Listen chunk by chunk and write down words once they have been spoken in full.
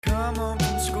come home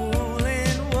from school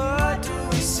and what do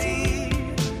we see?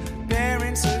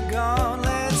 Parents are gone,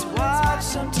 let's watch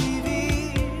some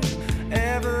TV.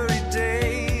 Every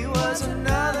day was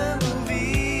another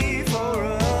movie for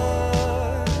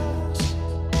us.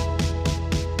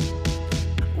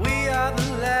 We are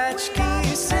the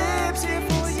Latchkey Sips here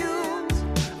for you,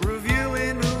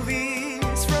 reviewing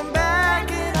movies from back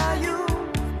in our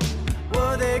youth.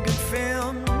 Were they good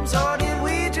films or did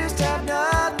we just have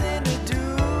nothing to do?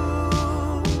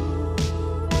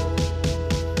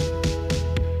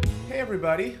 Hey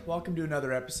everybody, welcome to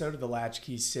another episode of the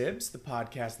Latchkey Sibs, the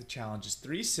podcast that challenges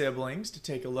three siblings to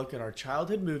take a look at our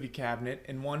childhood movie cabinet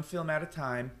and one film at a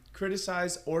time,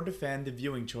 criticize or defend the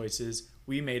viewing choices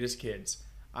we made as kids.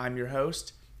 I'm your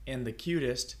host and the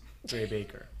cutest, Dre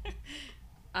Baker.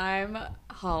 I'm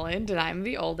Holland, and I'm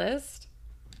the oldest.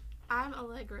 I'm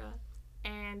Allegra,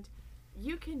 and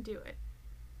you can do it.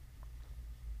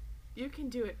 You can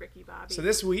do it, Ricky Bobby. So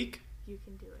this week, You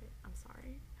can do it. I'm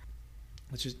sorry.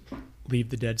 let's just leave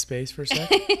the dead space for a sec.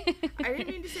 I didn't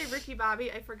mean to say Ricky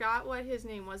Bobby. I forgot what his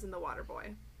name was in The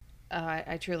Waterboy.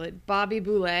 I truly... Bobby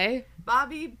Boulet.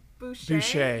 Bobby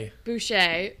Boucher.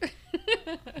 Boucher.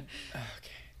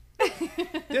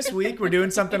 This week, we're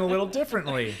doing something a little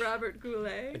differently. Robert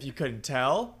Goulet. If you couldn't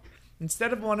tell,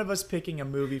 instead of one of us picking a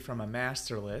movie from a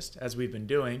master list, as we've been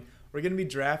doing, we're going to be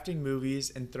drafting movies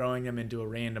and throwing them into a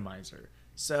randomizer.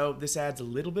 So this adds a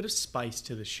little bit of spice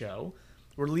to the show.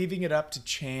 We're leaving it up to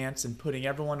chance and putting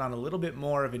everyone on a little bit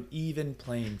more of an even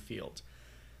playing field.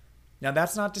 Now,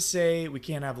 that's not to say we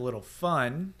can't have a little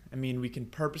fun. I mean, we can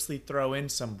purposely throw in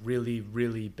some really,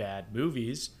 really bad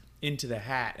movies into the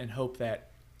hat and hope that,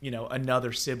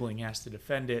 another sibling has to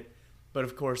defend it. But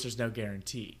of course, there's no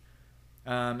guarantee.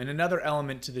 And another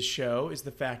element to the show is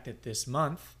the fact that this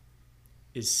month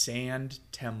is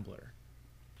Sandtembler.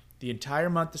 The entire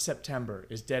month of September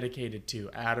is dedicated to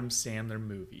Adam Sandler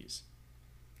movies.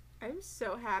 I'm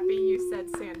so happy you said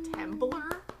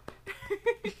Sandtembler.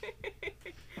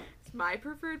 It's my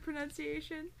preferred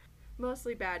pronunciation.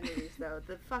 Mostly bad movies, though.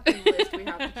 The fucking list we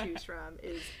have to choose from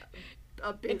is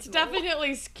abysmal. It's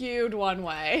definitely skewed one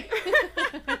way.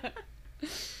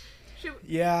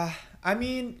 Yeah, I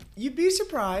mean, you'd be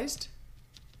surprised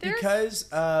because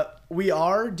we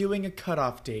are doing a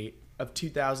cutoff date of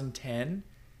 2010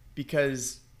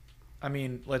 because, I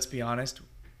mean, let's be honest,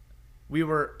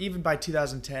 even by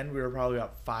 2010, we were probably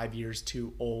about 5 years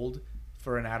too old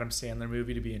for an Adam Sandler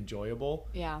movie to be enjoyable.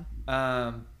 Yeah.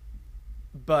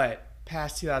 But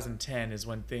past 2010 is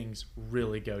when things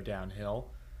really go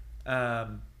downhill.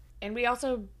 And we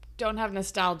also don't have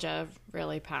nostalgia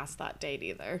really past that date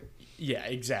either. Yeah,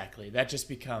 exactly. That just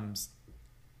becomes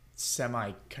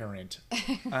semi-current.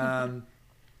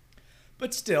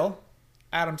 But still,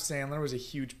 Adam Sandler was a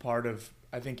huge part of,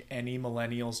 I think, any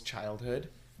millennial's childhood,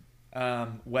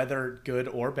 whether good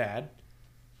or bad.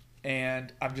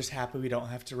 And I'm just happy we don't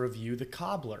have to review The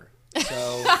Cobbler.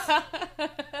 So I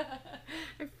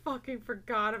fucking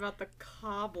forgot about The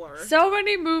Cobbler. So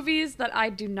many movies that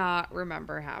I do not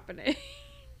remember happening.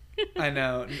 I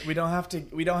know we don't have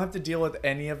to deal with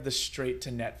any of the straight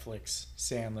to Netflix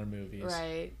Sandler movies.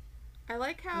 Right. I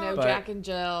like how... No Jack and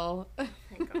Jill.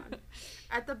 Thank God.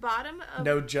 At the bottom of...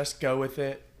 No, Just Go With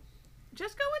It.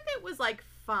 Just Go With It was,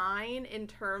 fine in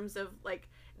terms of,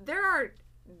 there are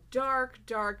dark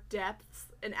depths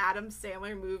an Adam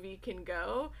Sandler movie can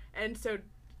go, and so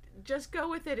Just Go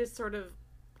With It is sort of,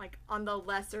 on the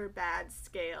lesser bad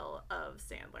scale of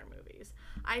Sandler movies.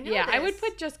 I know I would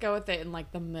put Just Go With It in,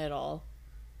 the middle.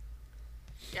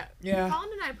 Yeah. Colin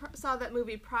and I saw that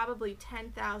movie probably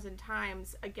 10,000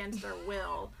 times against our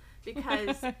will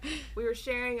because we were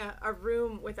sharing a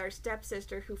room with our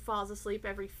stepsister who falls asleep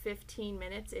every 15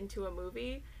 minutes into a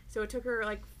movie. So it took her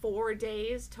 4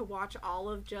 days to watch all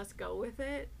of Just Go With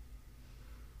It.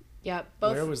 Yeah,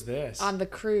 both Where was this? on the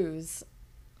cruise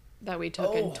that we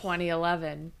took in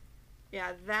 2011.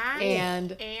 Yeah, that and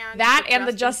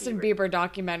the Justin Bieber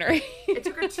documentary. It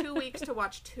took her 2 weeks to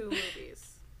watch 2 movies.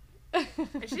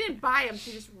 And she didn't buy them,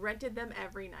 she just rented them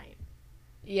every night.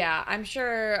 Yeah, I'm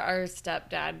sure our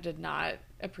stepdad did not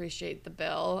appreciate the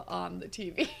bill on the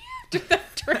TV after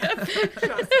that trip.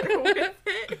 Just Go With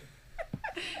It.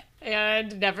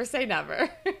 And never say never.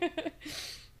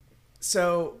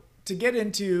 So to get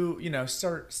into,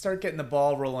 start getting the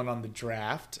ball rolling on the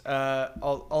draft,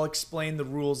 I'll explain the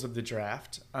rules of the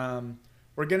draft.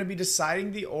 We're going to be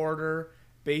deciding the order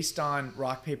based on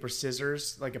rock, paper,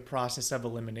 scissors, like a process of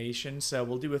elimination. So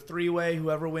we'll do a 3-way.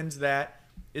 Whoever wins that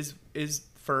is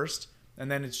first.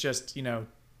 And then it's just,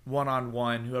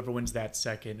 one-on-one. Whoever wins that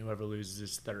second, whoever loses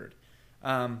is third.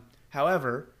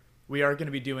 However, we are going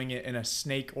to be doing it in a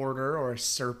snake order or a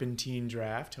serpentine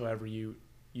draft, however you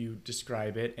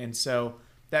describe it. And so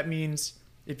that means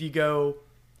if you go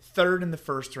third in the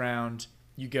first round,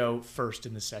 you go first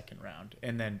in the second round,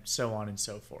 and then so on and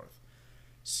so forth.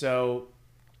 So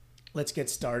let's get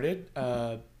started.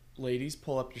 Ladies,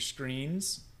 pull up your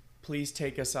screens. Please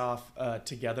take us off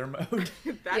together mode.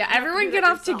 Yeah, everyone get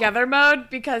off together mode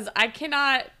because I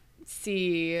cannot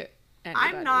see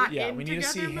anybody. I'm not Yeah, in we need to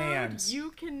see together mode. hands.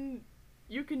 You can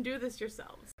do this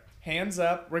yourselves. Hands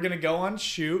up. We're going to go on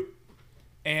shoot,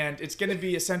 and it's going to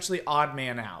be essentially odd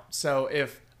man out. So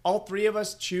if all three of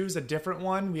us choose a different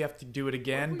one, we have to do it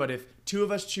again. But if two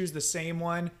of us choose the same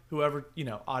one, whoever,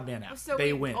 odd man out, So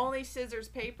they we win. only scissors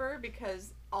paper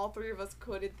because all three of us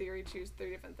could, in theory, choose 3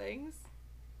 different things.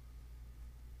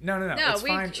 No, No, it's we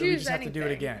fine. We choose just have to do it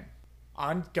anything.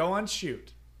 again. Go on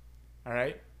shoot. All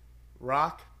right?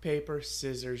 Rock, paper,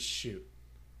 scissors, shoot.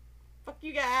 Fuck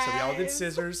you guys. So we all did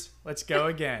scissors. Let's go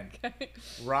again.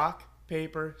 Rock,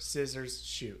 paper, scissors,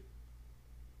 shoot.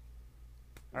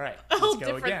 All right, All let's go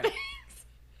different again.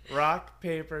 things. Rock,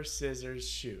 paper, scissors,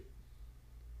 shoot.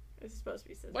 It's supposed to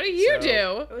be scissors. What do you So-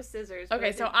 do? It was scissors. but Okay,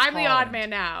 I so did- I'm the odd Holland.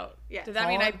 man out. Yeah. Does that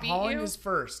mean I beat Holland you? is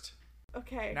first.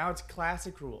 Okay. Now it's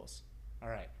classic rules. All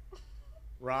right.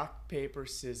 Rock, paper,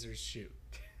 scissors, shoot.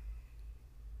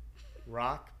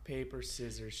 Rock, paper,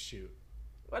 scissors, shoot.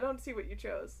 I don't see what you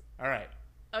chose. All right.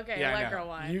 Okay, Yeah, I Allegra know.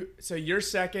 won. So you're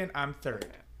second, I'm third.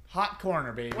 Hot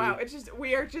corner, baby. Wow,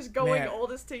 we are just going Man.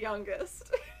 oldest to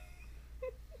youngest.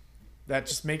 That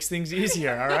just makes things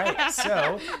easier. All right.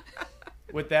 So,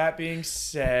 with that being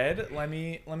said, let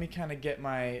me kind of get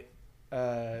my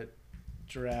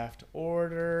draft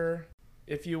order.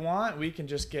 If you want, we can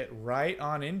just get right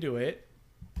on into it.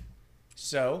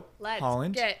 So, Let's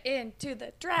Holland, get into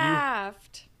the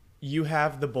draft. you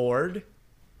have the board.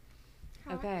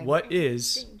 Okay. What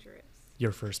is Dangerous.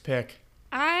 your first pick?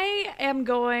 I am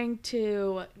going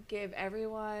to give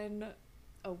everyone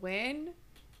a win,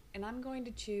 and I'm going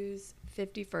to choose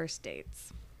 50 First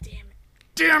Dates. Damn it.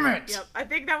 Damn it! Yep, I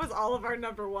think that was all of our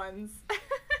number ones.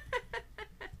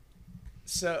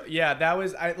 So yeah, that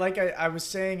was I was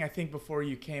saying, I think before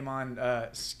you came on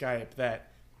Skype,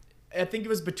 that I think it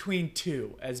was between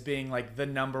two as being like the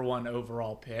number one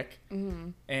overall pick,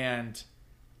 and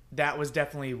that was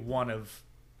definitely one of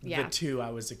Yeah. the two I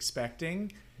was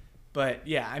expecting. But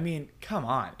yeah, I mean, come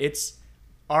on, it's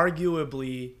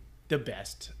arguably the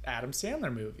best Adam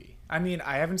Sandler movie. I mean,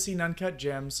 I haven't seen Uncut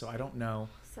Gems, so I don't know,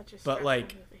 Such a but stressful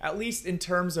like movie. at least in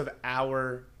terms of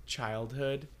our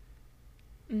childhood.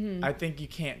 I think you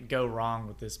can't go wrong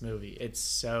with this movie. It's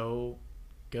so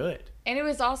good. And it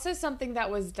was also something that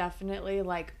was definitely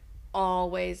like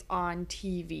always on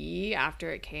TV after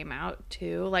it came out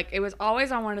too. Like it was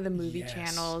always on one of the movie Yes.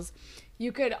 channels.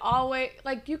 You could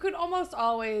almost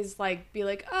always like be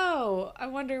like, "Oh, I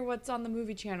wonder what's on the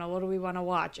movie channel. What do we want to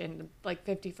watch?" And like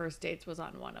 50 First Dates was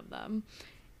on one of them.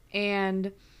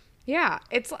 And yeah,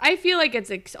 I feel like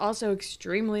it's also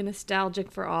extremely nostalgic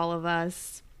for all of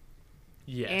us.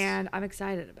 Yes. And I'm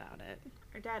excited about it.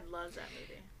 Our dad loves that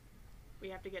movie. We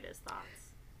have to get his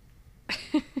thoughts.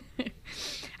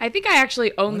 I think I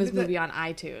actually own When this did that- movie on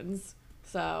iTunes.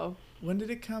 So, When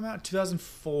did it come out?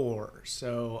 2004.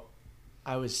 So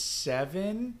I was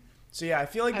 7. So yeah, I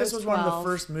feel like I this was was one of the 12.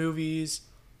 first movies,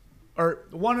 or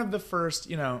one of the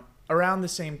first, around the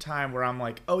same time where I'm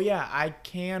like, oh yeah, I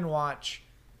can watch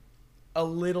a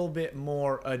little bit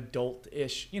more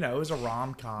adult-ish. It was a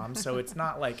rom-com, so it's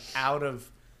not like out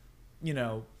of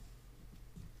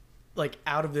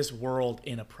this world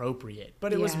inappropriate.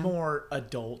 But it was Yeah. more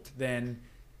adult than,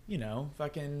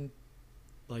 fucking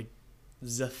like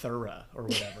Zathura or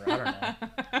whatever. I don't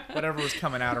know. Whatever was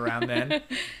coming out around then.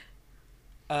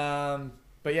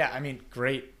 But yeah, I mean,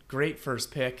 great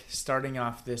first pick. Starting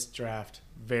off this draft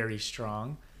very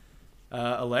strong.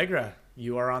 Allegra,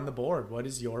 you are on the board. What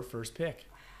is your first pick?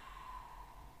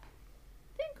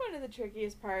 I think one of the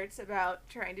trickiest parts about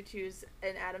trying to choose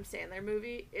an Adam Sandler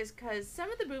movie is because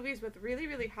some of the movies with really,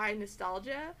 really high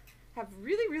nostalgia have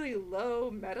really, really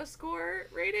low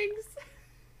Metascore ratings.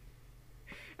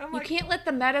 I'm you can't let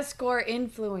the Metascore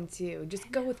influence you.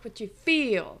 Just go with what you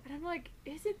feel. And I'm like,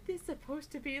 isn't this supposed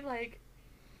to be like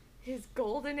his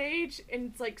golden age?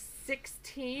 And it's like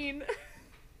 16.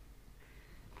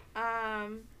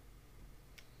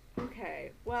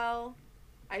 Okay, well,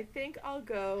 I think I'll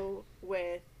go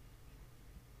with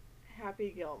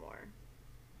Happy Gilmore.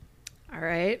 All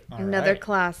right. All Another right.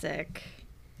 classic.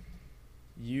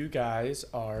 You guys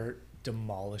are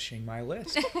demolishing my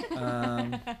list.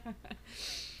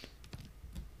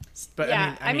 But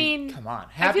Yeah, I mean, I mean, come on. I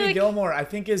feel Happy like- Gilmore, I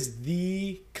think, is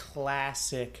the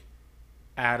classic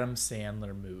Adam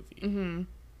Sandler movie. Mm-hmm.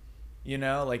 You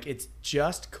know, like it's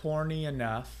just corny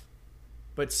enough,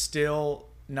 but still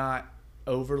not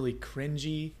overly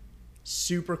cringy,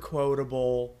 super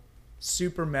quotable,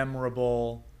 super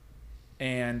memorable,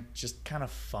 and just kind of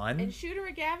fun. And Shooter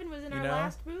McGavin was in our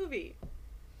last movie.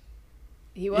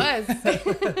 He was.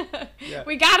 Yeah.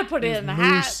 We got to put it in the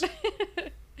hat.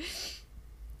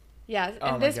 Yeah,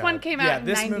 and this one came out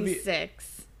in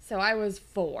 96, so I was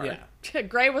 4. Yeah.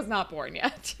 Gray was not born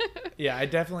yet. Yeah, I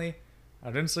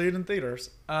didn't see it in theaters.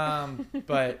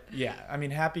 But yeah, I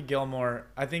mean, Happy Gilmore,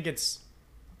 I think it's,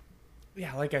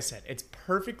 yeah, like I said, it's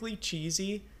perfectly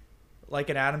cheesy, like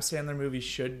an Adam Sandler movie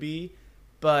should be,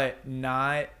 but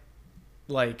not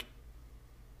like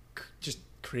just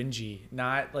cringy,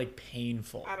 not like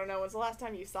painful. I don't know. When's the last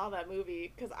time you saw that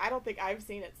movie? Because I don't think I've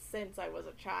seen it since I was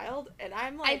a child, and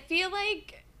I'm like, I feel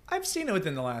like I've seen it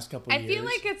within the last couple of years. I feel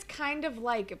like it's kind of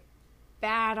like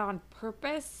bad on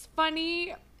purpose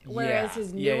funny, whereas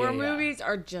his newer movies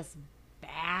are just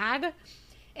bad.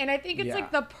 And I think it's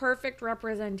like the perfect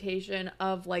representation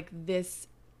of like this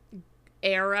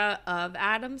era of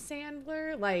Adam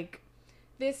Sandler. Like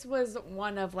this was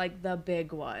one of like the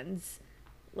big ones.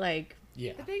 Like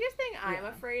the biggest thing I'm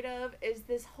afraid of is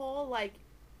this whole like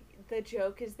the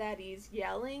joke is that he's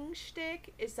yelling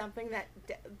shtick is something that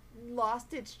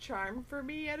lost its charm for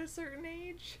me at a certain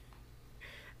age.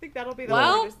 I think that'll be the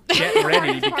hardest. Get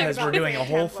ready because we're doing a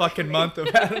whole fucking month of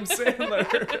Adam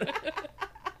Sandler.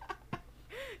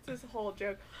 This whole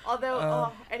joke.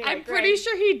 Although, anyway, I'm pretty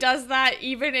sure he does that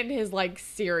even in his like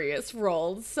serious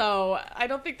roles. So I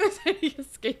don't think there's any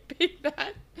escaping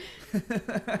that.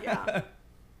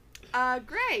 Yeah.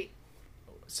 Great.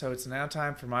 So it's now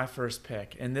time for my first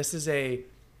pick, and this is a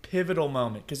pivotal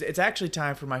moment because it's actually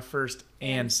time for my first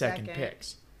and second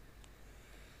picks.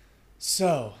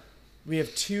 So we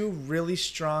have 2 really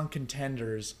strong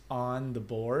contenders on the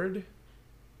board.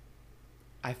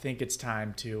 I think it's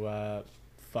time to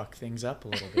fuck things up a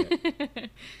little bit.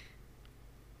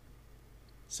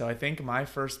 So I think my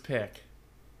first pick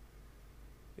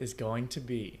is going to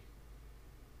be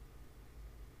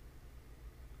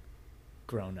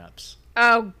Grown Ups.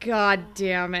 Oh, God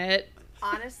damn it.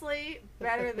 Honestly,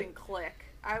 better than Click.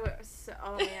 Oh,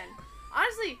 man.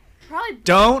 Honestly, probably...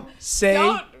 Don't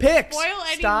say picks. Spoil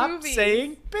any Stop movies.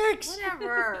 saying picks.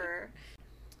 Whatever.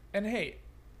 And hey,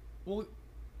 well,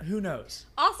 who knows?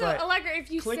 Also, But Allegra, if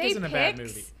you Click say isn't a bad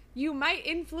movie. picks, you might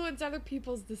influence other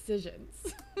people's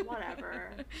decisions. Whatever.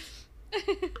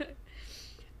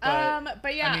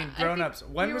 But yeah. I mean, Grown Ups.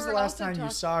 When was the last time you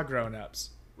saw Grown Ups?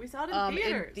 We saw it in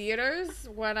theaters. In theaters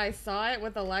when I saw it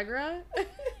with Allegra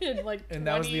in like 2010. And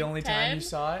that was the only time you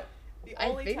saw it?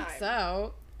 I think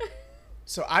so.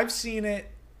 So I've seen it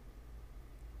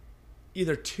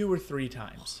either 2 or 3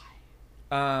 times.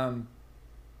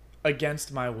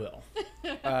 Against my will.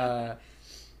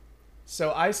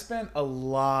 So I spent a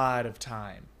lot of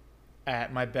time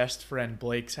at my best friend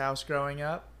Blake's house growing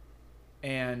up,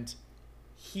 and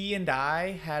he and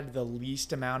I had the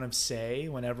least amount of say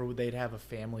whenever they'd have a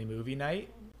family movie night.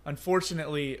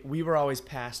 Unfortunately, we were always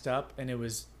passed up, and it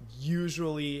was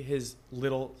usually his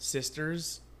little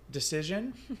sister's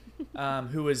decision,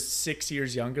 who was 6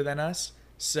 years younger than us.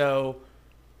 So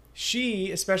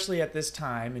she, especially at this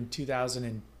time in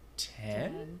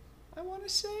 2010, I want to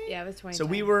say. Yeah, it was 2010. So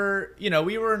we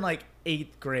were in like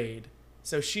 8th grade.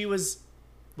 So she was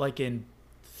like in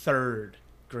 3rd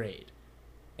grade.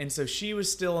 And so she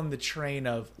was still in the train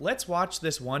of, let's watch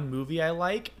this one movie I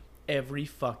like every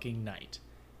fucking night.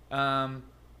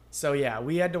 So yeah,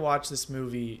 we had to watch this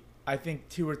movie, I think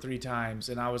 2 or 3 times.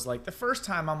 And I was like, the first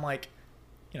time I'm like,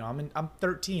 I'm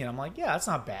 13. I'm like, yeah, that's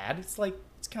not bad. It's like,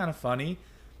 it's kind of funny.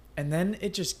 And then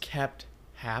it just kept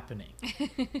happening.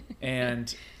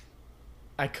 And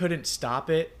I couldn't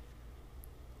stop it.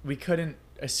 We couldn't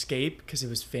escape because it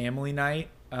was family night.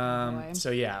 So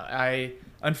yeah, I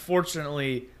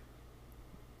unfortunately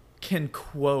can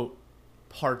quote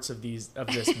parts of this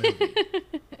movie.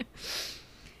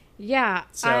 Yeah,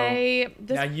 so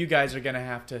now you guys are gonna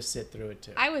have to sit through it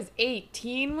too. I was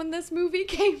 18 when this movie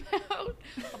came out,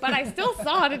 but I still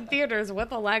saw it in theaters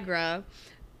with Allegra.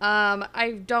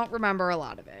 I don't remember a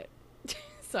lot of it,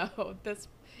 so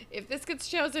if this gets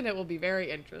chosen, it will be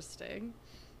very interesting.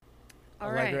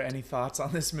 Allegra, any thoughts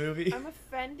on this movie? I'm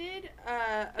offended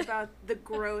about the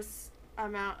gross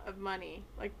amount of money.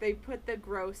 Like, they put the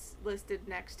gross listed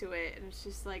next to it, and it's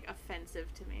just, like,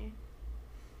 offensive to me.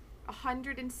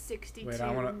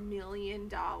 $162 million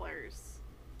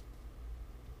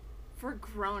for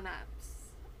grown-ups.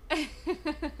 Hey,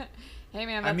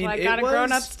 man, that's why I got a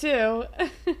grown-ups, too.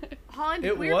 Holland,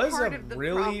 it we're was part a of the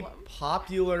really problem.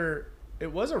 popular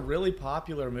it was a really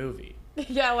popular movie.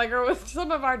 Yeah, like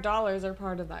some of our dollars are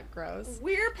part of that gross.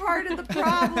 We're part of the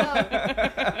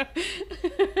problem.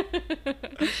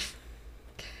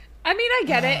 I mean, I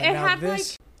get it. It now had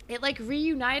this- it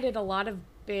reunited a lot of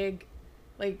big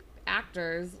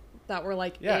actors that were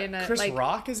in a, Chris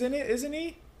Rock is in it, isn't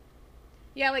he?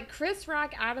 Yeah, Chris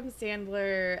Rock, Adam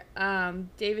Sandler,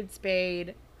 David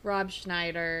Spade, Rob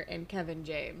Schneider, and Kevin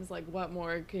James. What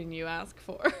more can you ask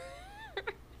for?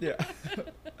 Yeah.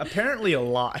 Apparently a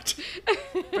lot.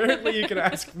 Apparently you can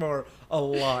ask for a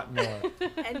lot more.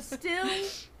 And still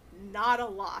not a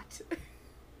lot.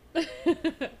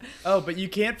 Oh, but you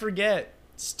can't forget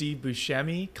Steve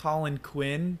Buscemi, Colin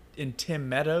Quinn, and Tim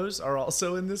Meadows are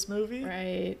also in this movie.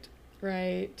 Right.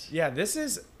 Yeah, this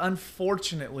is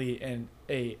unfortunately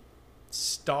a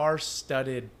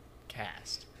star-studded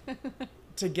cast.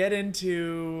 To get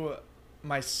into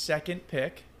my second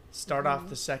pick, start off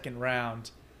the second round,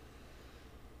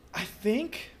 I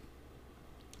think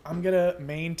I'm gonna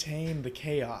maintain the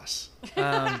chaos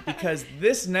because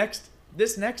this next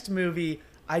movie,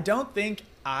 I don't think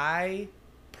I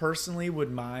personally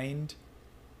would mind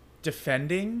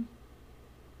defending,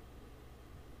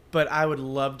 but I would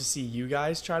love to see you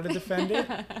guys try to defend it.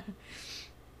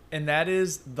 And that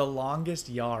is The Longest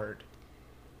Yard.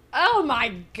 Oh my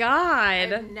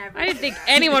God! I've never I didn't seen think that.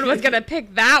 anyone was gonna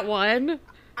pick that one.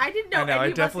 I didn't know. I know, any I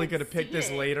of us definitely had could have picked seen this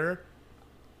it. later.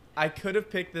 I could have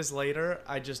picked this later.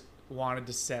 I just wanted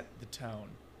to set the tone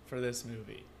for this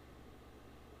movie.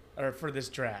 Or for this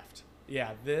draft.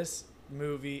 Yeah, this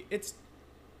movie, it's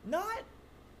not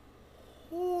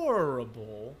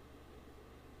horrible,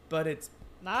 but it's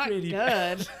Not pretty good.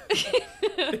 bad.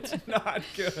 It's not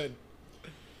good.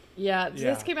 Yeah,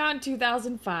 Yeah. this came out in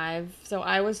 2005, so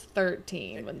I was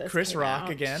 13 when this Chris came Rock out.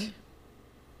 again.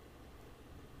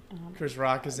 Oh my Chris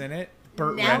Rock is in it.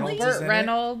 Burt Nelly? Reynolds is Burt in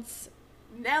Reynolds.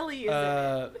 Nelly is in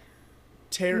it.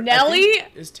 it. Nelly?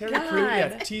 Is Terry Crews? Yeah,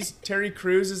 God. Terry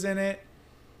Crews is in it.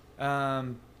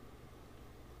 Yeah.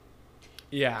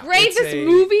 Great, it's this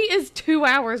movie is 2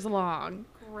 hours long.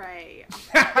 Great.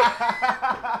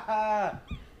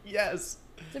 Yes.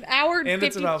 It's an hour and And 53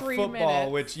 it's about football,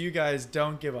 minutes. which you guys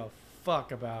don't give a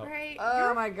fuck about. Right. Oh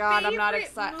Your my God, I'm not favorite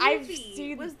excited. I've movie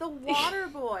seen- was The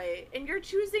Waterboy, and you're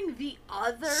choosing the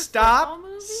other Stop football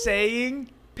movie? saying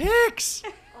picks.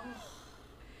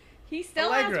 He still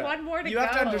Allegra, has one more to you go.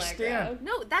 have to understand. Allegra.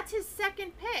 No, that's his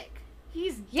second pick.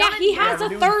 He's Yeah, done he now. has we're a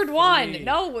doing third three. one.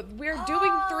 No, we're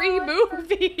doing 3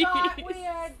 movies. God, we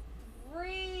had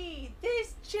 3.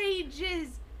 This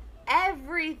changes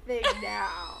everything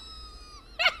now.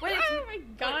 Wait, Oh my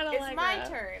God, it's my Allegra.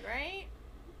 turn, right?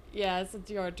 Yes, it's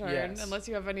your turn. Yes. Unless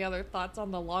you have any other thoughts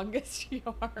on The Longest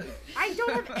Yard. I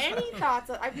don't have any thoughts.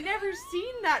 I've never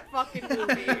seen that fucking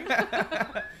movie.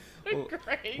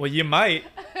 Great. Well, you might.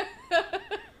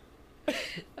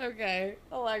 Okay,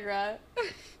 Allegra.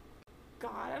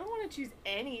 God, I don't want to choose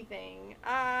anything.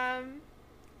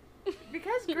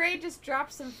 Because Gray just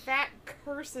dropped some fat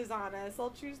curses on us,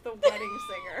 I'll choose The Wedding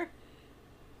Singer.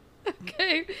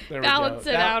 Okay, There we balance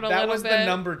go. it out a that little was bit. the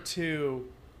number 2.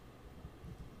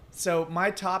 So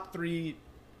my top 3,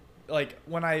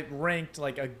 when I ranked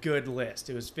a good list,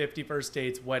 it was 50 First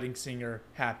Dates, Wedding Singer,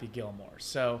 Happy Gilmore.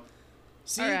 So,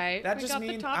 see, All right, that we just got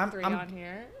means the top 3 on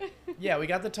here. Yeah, we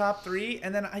got the top 3,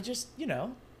 and then I just,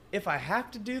 if I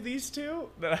have to do these 2,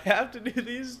 then I have to do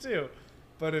these 2.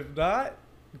 But if not,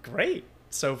 great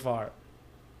so far.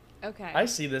 Okay. I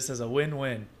see this as a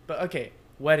win-win. But okay,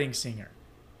 Wedding Singer.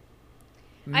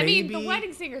 I mean, The Maybe-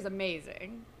 Wedding Singer's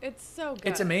amazing. It's so good.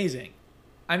 It's amazing.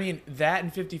 I mean, that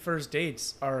and 50 First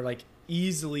Dates are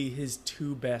easily his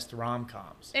 2 best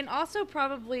rom-coms. And also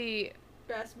probably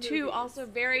Best 2 movies. also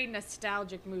very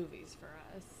nostalgic movies for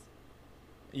us.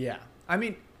 Yeah. I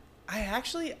mean, I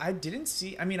didn't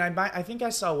see, I think I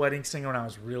saw Wedding Singer when I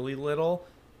was really little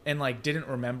and didn't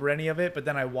remember any of it, but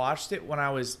then I watched it when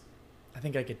I was, I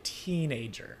think a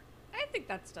teenager. I think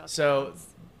that stuff. So counts.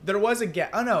 there was a gap.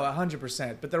 Oh no,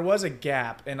 100%. But there was a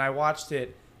gap, and I watched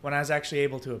it when I was actually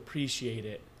able to appreciate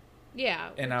it, Yeah.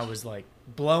 and I was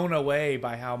blown away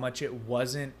by how much it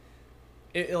wasn't.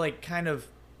 It kind of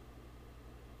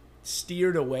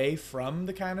steered away from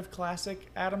the kind of classic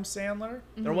Adam Sandler.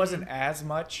 There wasn't as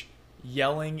much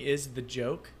yelling is the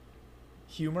joke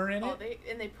humor in Oh, it.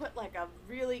 they put a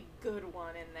really good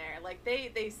one in there.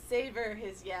 They savor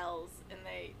his yells and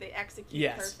they execute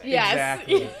Yes. perfect. Yes.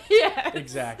 Exactly. Yes.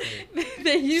 Exactly.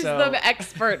 They use So- them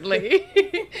expertly.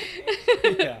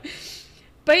 Yeah.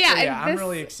 But yeah, So, and yeah, I'm this-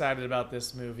 really excited about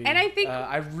this movie. And I think-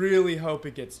 I really hope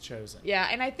it gets chosen. Yeah,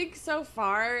 and I think so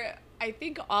far, I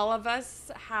think all of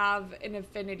us have an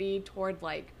affinity toward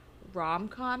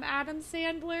rom-com Adam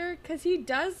Sandler, because he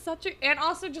does and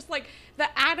also just like the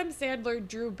Adam Sandler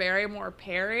Drew Barrymore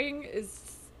pairing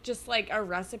is just like a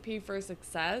recipe for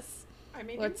success. I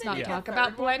mean, let's not talk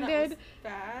about Blended.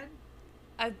 Bad.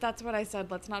 That's what I said.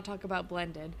 Let's not talk about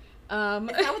Blended. Is that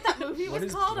what that movie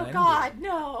was called? Blended? Oh God,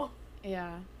 no.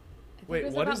 Yeah.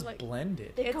 Wait, what is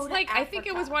Blended? It's like I think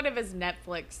it was one of his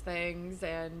Netflix things,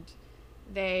 and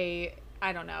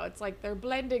I don't know. It's like they're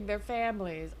blending their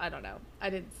families. I don't know.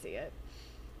 I didn't see it.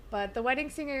 But The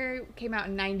Wedding Singer came out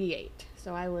in 98.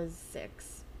 So I was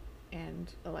 6.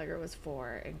 And Allegra was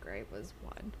 4. And Gray was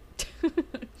 1.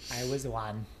 I was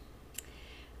 1.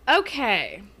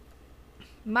 Okay.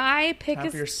 My pick Time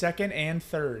is... for your second and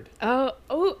third.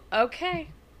 Oh, okay.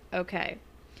 Okay.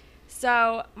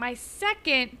 So my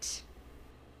second,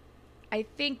 I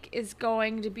think, is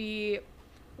going to be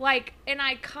like an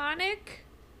iconic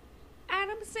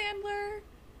Adam Sandler,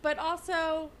 but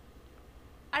also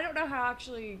I don't know how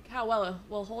well it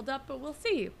will hold up, but we'll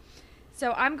see.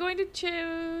 So I'm going to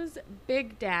choose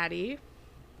Big Daddy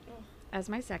as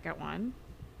my second one.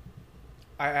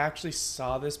 I actually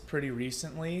saw this pretty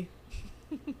recently.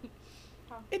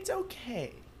 It's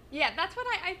okay. Yeah, that's what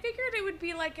I figured it would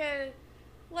be like a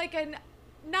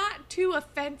not too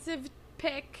offensive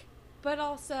pick, but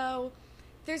also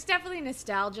there's definitely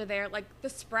nostalgia there. Like the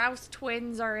Sprouse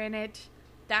twins are in it.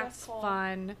 That's cool.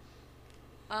 Fun.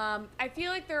 I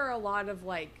feel like there are a lot of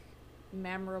like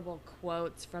memorable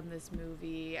quotes from this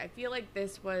movie. I feel like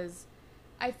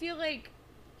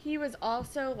he was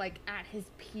also like at his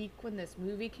peak when this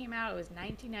movie came out. It was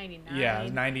 1999. Yeah,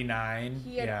 99.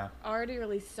 He had already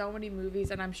released so many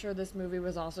movies, and I'm sure this movie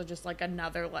was also just like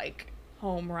another like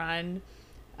home run.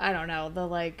 I don't know, the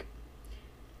like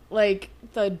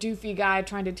the doofy guy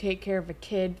trying to take care of a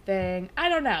kid thing. I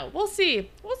don't know. We'll see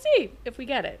if we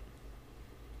get it.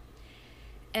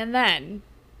 And then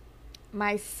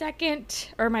my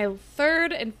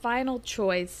third and final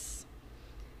choice,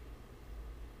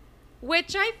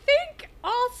 which I think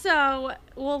also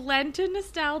will lend to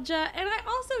nostalgia, and I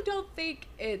also don't think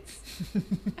it's...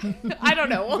 I don't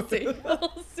know. We'll see.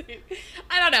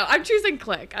 I don't know. I'm choosing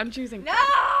Click. No!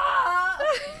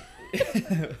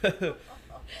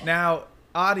 Now,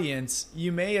 audience,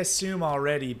 you may assume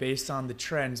already based on the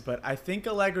trends, but I think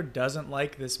Allegra doesn't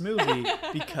like this movie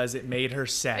because it made her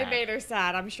sad. It made her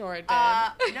sad. I'm sure it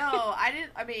did. No, I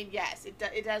didn't. I mean, yes, it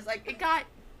does. Like, it got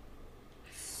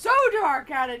so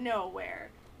dark out of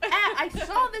nowhere. I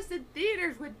saw this in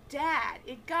theaters with Dad.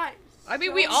 It got I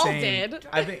mean, we all Same. did.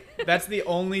 I think that's the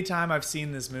only time I've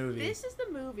seen this movie. This is the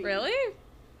movie. Really?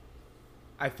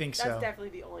 I think so. That's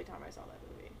definitely the only time I saw that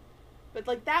movie. But,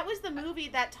 like, that was the movie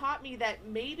that taught me that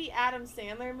maybe Adam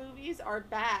Sandler movies are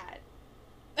bad.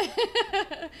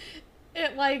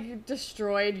 It, like,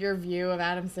 destroyed your view of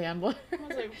Adam Sandler. I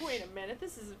was like, wait a minute,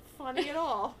 this isn't funny at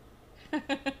all.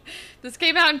 This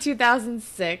came out in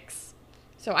 2006,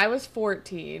 so I was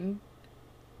 14.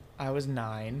 I was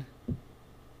 9.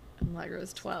 And Allegra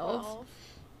was 12.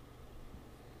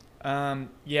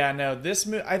 Yeah, no, this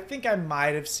movie, I think I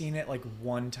might have seen it, like,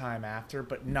 one time after,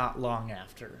 but not long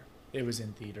after it was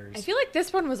in theaters. I feel like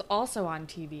this one was also on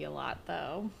TV a lot,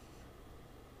 though.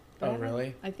 Oh,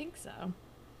 really? I think so.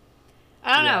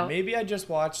 I don't know. Maybe I just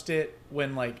watched it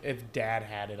when, like, if Dad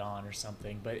had it on or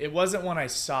something. But it wasn't when I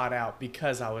sought out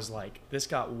because I was like, this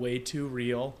got way too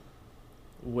real,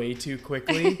 way too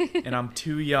quickly, and I'm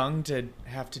too young to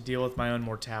have to deal with my own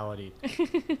mortality.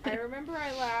 I remember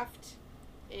I laughed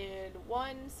in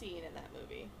one scene in that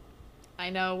movie.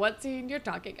 I know what scene you're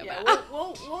talking about. Yeah,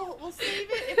 we'll save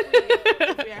it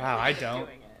if we Wow, I don't.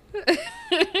 doing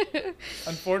it.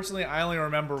 Unfortunately, I only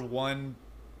remember one.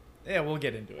 Yeah, we'll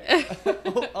get into it.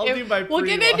 I'll do my We'll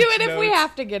get into it if we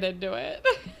have to get into it.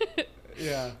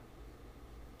 Yeah.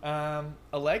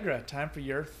 Allegra, time for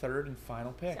your third and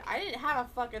final pick. So I didn't have a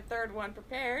fucking third one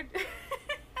prepared.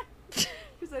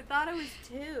 Because I thought it was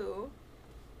 2.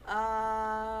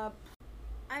 I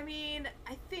mean,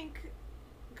 I think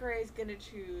Gray's gonna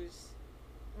choose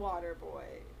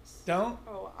Waterboys. Don't?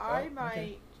 I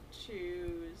might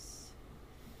choose...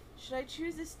 Should I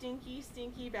choose a stinky,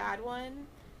 stinky bad one?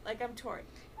 Like, I'm torn.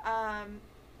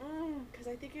 Because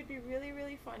I think it'd be really,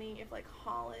 really funny if, like,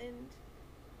 Holland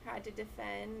had to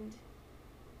defend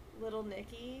Little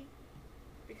Nicky.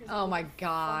 Because oh my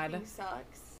god. Fucking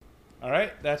sucks.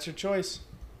 Alright, that's your choice.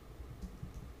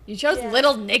 You chose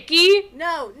Little Nicky?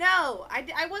 No,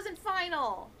 I wasn't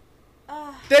final.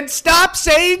 Then stop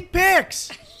saying picks!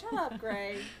 Shut up,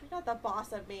 Gray. You're not the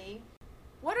boss of me.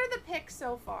 What are the picks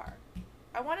so far?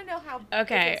 I want to know how if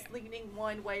it's leaning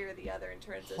one way or the other in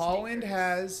terms of Holland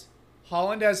has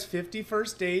 50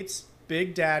 First Dates,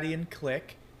 Big Daddy, and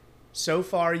Click. So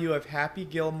far, you have Happy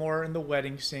Gilmore and The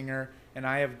Wedding Singer, and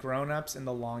I have Grown Ups and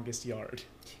The Longest Yard.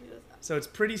 So it's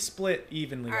pretty split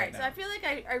evenly right now. All right, so I feel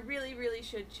like I really, really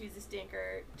should choose a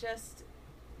stinker just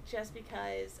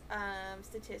because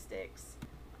statistics.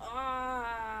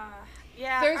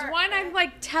 Yeah. There's one I'm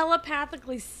like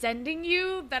telepathically sending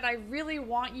you that I really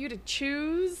want you to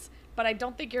choose, but I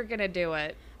don't think you're gonna do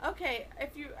it. Okay,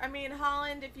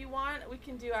 Holland, if you want, we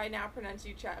can do I Now Pronounce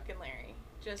You Chuck and Larry.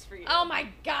 Just for you. Oh my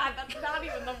God, that's not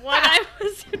even the one I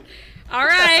was. All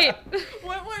right.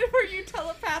 What were you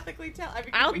telepathically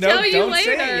I'll tell you don't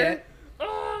later. Say it yet.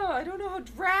 Oh, I don't know how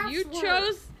drafts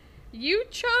work. You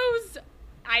chose.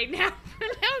 I Now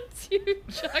Pronounce You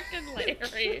Chuck and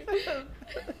Larry.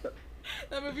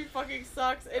 That movie fucking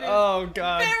sucks. It is God.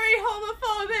 very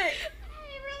homophobic.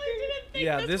 I really didn't think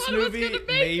Yeah, this movie was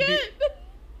maybe.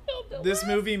 This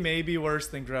movie may be worse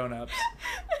than Grown Ups.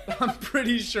 I'm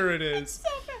pretty sure it is. So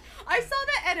bad. I saw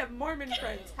that at a Mormon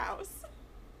friend's house.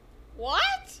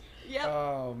 What? Yep.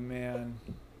 Oh man.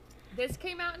 This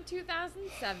came out in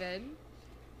 2007,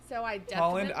 so I definitely.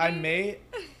 Holland,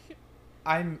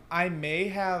 I may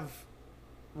have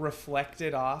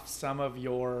reflected off some of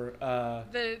your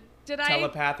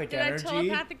telepathic energy. Did I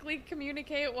telepathically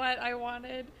communicate what I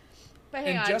wanted? But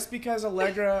hang on. Just because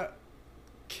Allegra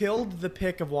killed the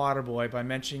pick of Waterboy by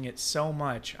mentioning it so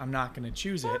much, I'm not going to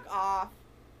choose it. Fuck off.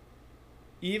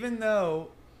 Even though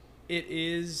it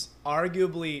is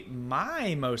arguably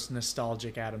my most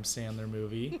nostalgic Adam Sandler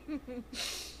movie,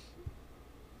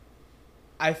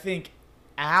 I think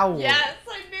our Yes,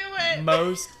 I knew it.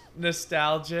 most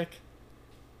nostalgic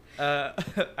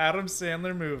Adam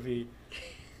Sandler movie.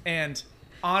 And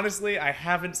honestly, I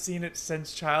haven't seen it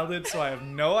since childhood, so I have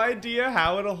no idea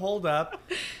how it'll hold up.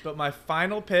 But my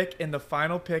final pick and the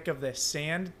final pick of the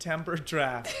Sand Temper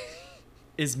draft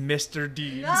is Mr.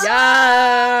 Deeds. No!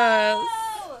 Yes!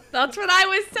 That's what I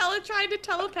was trying to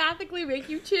telepathically make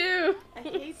you choose. I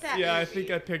hate that Yeah, movie. I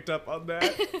think I picked up on that.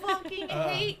 fucking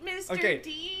hate Mr. Okay.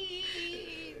 D.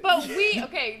 But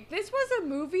this was a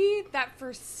movie that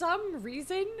for some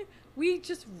reason we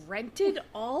just rented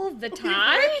all the We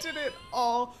time. rented it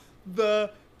all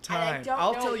the time. don't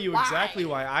I'll know tell you why. exactly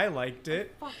why I liked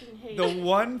it. Fucking hate The it.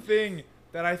 one thing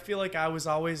that I feel like I was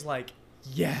always like,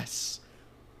 yes,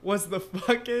 was the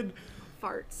fucking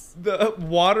Farts. the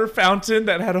water fountain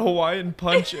that had Hawaiian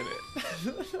Punch in it.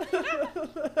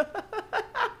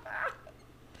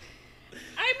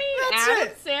 I mean, That's Adam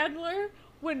it. Sandler,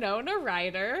 Winona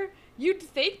Ryder. You'd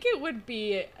think it would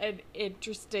be an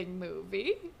interesting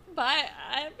movie, but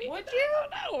I mean, Would I you?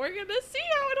 don't know. We're gonna see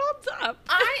how it holds up.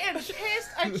 I am pissed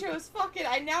I chose fucking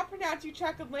I Now Pronounce You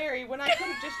Chuck and Larry when I could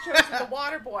have just chosen The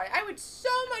Waterboy. I would so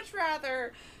much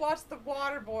rather watch The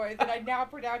Waterboy than I Now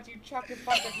Pronounce You Chuck and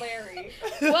fucking Larry.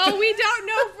 Well, we don't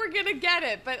know if we're gonna get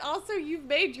it, but also you've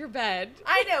made your bed.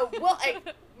 I know. Well,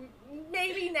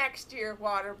 maybe next year,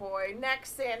 Waterboy.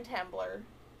 Next Sandtembler.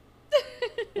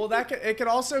 Well, it could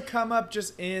also come up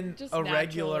just in Just a naturally.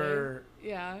 regular,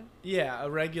 Yeah. a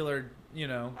regular, you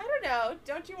know. I don't know.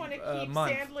 Don't you want to keep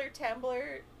month. Sandler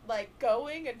Tembler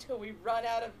going until we run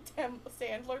out of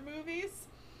Sandler movies?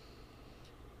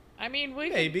 I mean,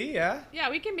 Maybe, yeah. Yeah,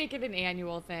 we can make it an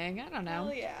annual thing. I don't know.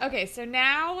 Hell yeah. Okay, so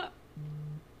now,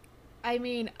 I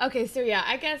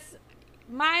guess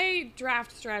my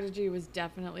draft strategy was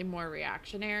definitely more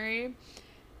reactionary.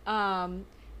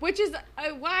 Which is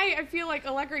why I feel like,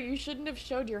 Allegra, you shouldn't have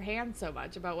showed your hand so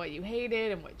much about what you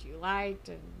hated and what you liked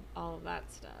and all of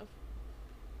that stuff.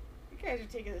 You guys are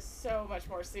taking this so much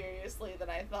more seriously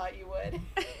than I thought you would.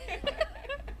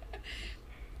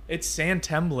 It's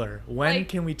Sandtembler. When Like-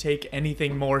 can we take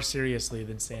anything more seriously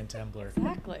than Sandtembler?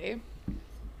 Exactly.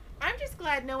 I'm just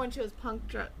glad no one chose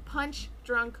Punch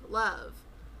Drunk Love.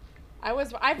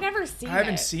 I've never seen it. I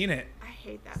haven't seen it. I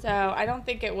hate that. So I don't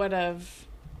think it would have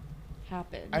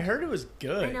happened. I heard it was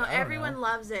good. I know don't everyone know.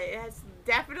 loves it. It has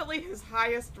definitely his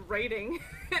highest rating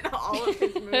in all of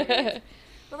his movies.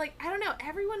 But like, I don't know,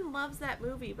 everyone loves that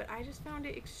movie, but I just found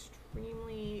it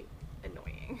extremely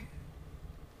annoying.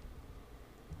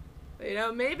 You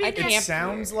know, maybe I can't- It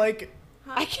sounds like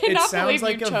I cannot sounds believe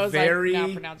like you a chose very- like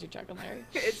now pronounce you Chuck and Larry.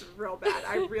 it's real bad.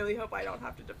 I really hope I don't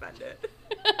have to defend it.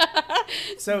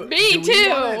 so. Me do we too.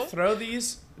 wanna throw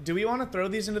these? Do we want to throw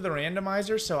these into the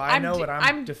randomizer so I know what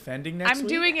I'm defending next I'm week?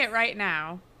 doing it right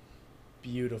now.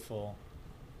 Beautiful.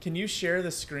 Can you share the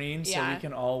screen so Yeah. we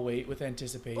can all wait with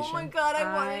anticipation? Oh my god,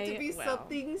 I want it I to be will.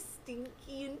 something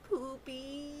stinky and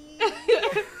poopy.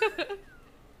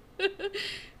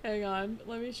 Hang on,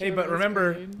 let me show Hey, but the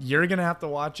remember, screen. you're gonna have to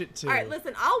watch it too. Alright,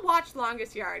 listen, I'll watch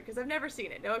Longest Yard because I've never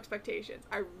seen it. No expectations.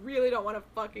 I really don't want to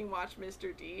fucking watch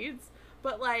Mr. Deeds.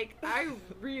 but like I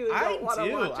really don't want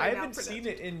to watch. I haven't seen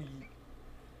it in.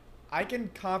 I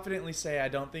can confidently say I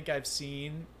don't think I've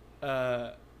seen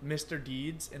Mr.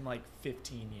 Deeds in like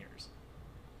 15 years.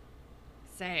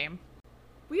 Same.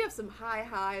 We have some high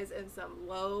highs and some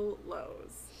low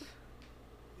lows.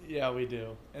 Yeah, we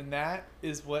do. And that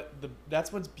is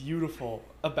that's what's beautiful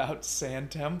about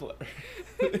Sandtembler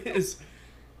is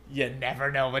you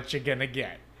never know what you're gonna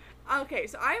get. Okay,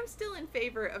 so I am still in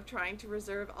favor of trying to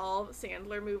reserve all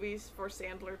Sandler movies for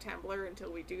Sandler Tembler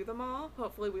until we do them all.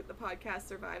 Hopefully the podcast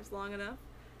survives long enough.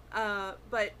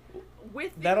 But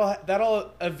with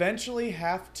that'll eventually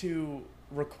have to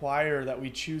require that we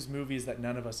choose movies that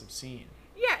none of us have seen.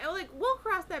 Yeah, like we'll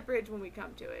cross that bridge when we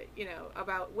come to it,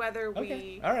 about whether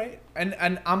we... All right.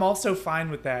 And I'm also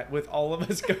fine with that, with all of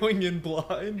us going in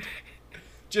blind.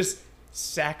 Just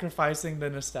sacrificing the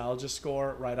nostalgia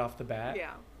score right off the bat.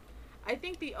 Yeah. I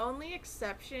think the only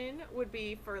exception would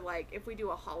be for, like, if we do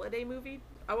a holiday movie.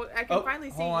 I can finally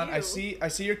see hold on. you. I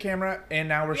see your camera, and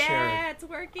now we're sharing. Yeah, it's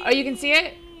working. Oh, you can see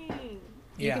it? Yeah.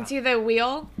 You can see the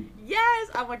wheel?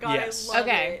 Yes! Oh my god, yes. I love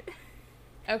it.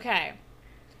 Okay.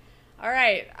 All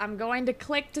right, I'm going to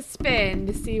click to spin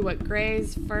to see what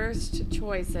Gray's first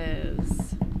choice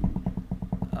is.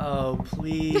 Oh,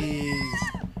 please.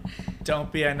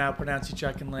 Don't be I Now Pronounce You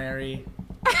Chuck and Larry.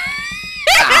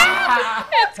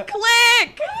 It's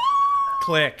Click!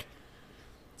 Click.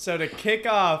 So to kick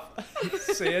off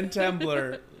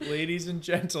Sandtembler, ladies and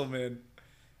gentlemen,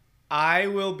 I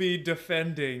will be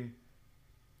defending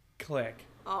Click.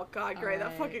 Oh god, Gray, All that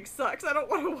right. fucking sucks. I don't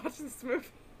want to watch this movie.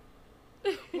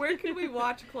 Where can we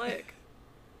watch Click?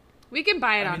 We can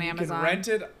buy it on Amazon.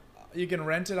 You can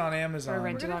rent it on Amazon. Or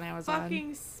rent We're it gonna on Amazon.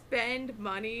 fucking spend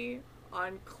money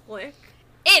on Click.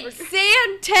 It's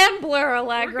Sandtembler,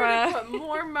 Allegra. We're gonna put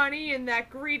more money in that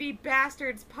greedy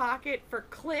bastard's pocket for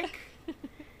Click.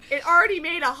 It already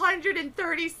made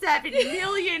 $137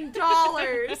 million. How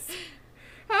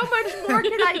much more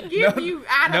can I give you,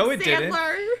 Adam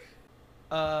Sandler?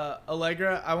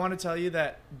 Allegra, I want to tell you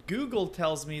that Google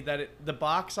tells me that the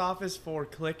box office for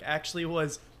Click actually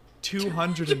was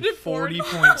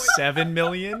 $240.7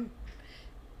 million.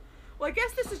 Well, I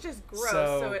guess this is just gross,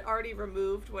 so it already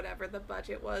removed whatever the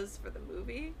budget was for the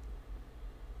movie.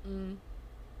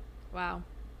 Wow.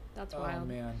 That's wild. Oh,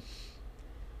 man.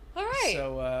 All right.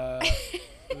 So,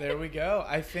 there we go.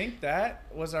 I think that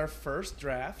was our first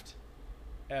draft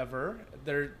ever.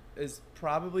 There is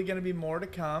probably going to be more to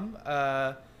come.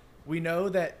 We know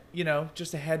that,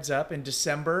 just a heads up, in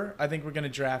December, I think we're going to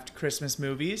draft Christmas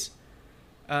movies.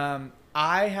 I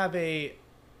have a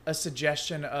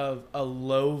suggestion of a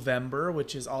Lowvember,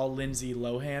 which is all Lindsay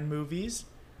Lohan movies,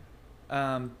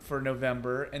 for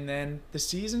November. And then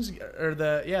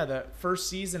the first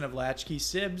season of Latchkey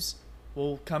Sibs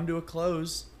will come to a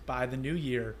close by the new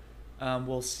year.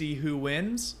 We'll see who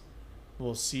wins.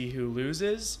 We'll see who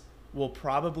loses. We'll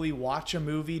probably watch a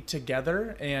movie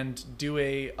together and do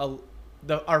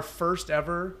our first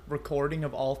ever recording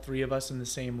of all three of us in the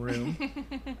same room,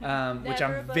 which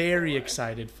I'm very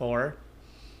excited for.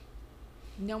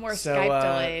 No more Skype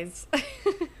delays.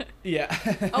 Yeah.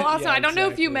 Oh, also, yeah, I don't know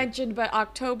if you exactly. mentioned, but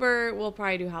October we'll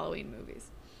probably do Halloween movies.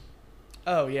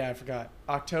 Oh, yeah, I forgot.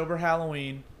 October,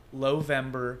 Halloween,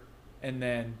 Lowvember, and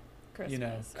then,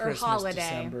 Christmas. Or Christmas, holiday.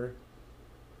 December.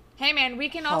 Hey, man, we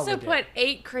can also Holiday. put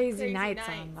 8 Crazy Nights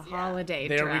on the holiday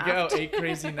There draft. we go, 8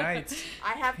 Crazy Nights.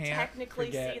 I have Can't technically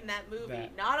forget seen that movie.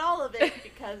 that. Not all of it,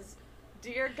 because,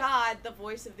 dear God, the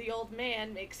voice of the old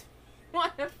man makes me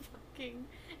want to fucking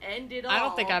end it all. I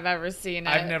don't think I've ever seen it.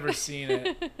 I've never seen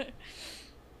it.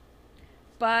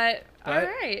 But all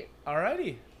right.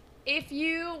 Alrighty. If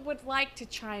you would like to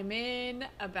chime in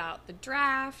about the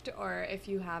draft, or if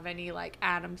you have any like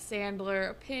Adam Sandler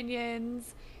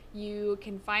opinions, you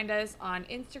can find us on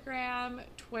Instagram,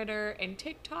 Twitter, and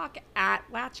TikTok at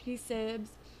LatchkeySibs,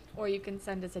 or you can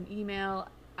send us an email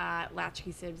at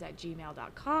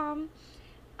latchkeysibs@gmail.com.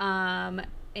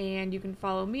 And you can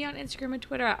follow me on Instagram and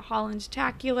Twitter at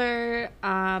HollandTacular.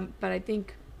 But I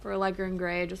think for Allegra and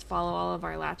Gray, just follow all of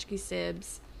our Latchkey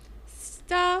Sibs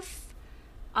stuff.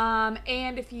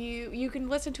 And if you can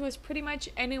listen to us pretty much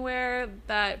anywhere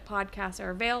that podcasts are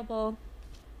available.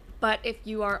 But if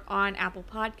you are on Apple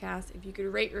Podcasts, if you could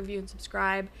rate, review, and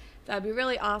subscribe, that'd be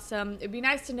really awesome. It'd be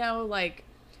nice to know, like,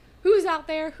 who's out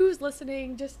there, who's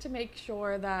listening, just to make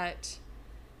sure that,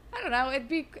 I don't know,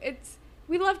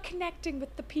 we love connecting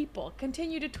with the people.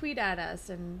 Continue to tweet at us,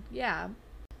 and yeah.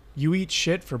 You eat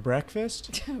shit for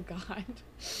breakfast? Oh, God.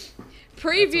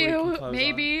 Preview,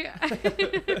 maybe.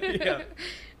 Yeah.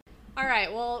 All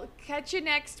right, well, catch you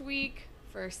next week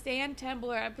for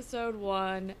Sandtembler Episode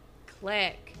 1.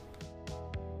 Click.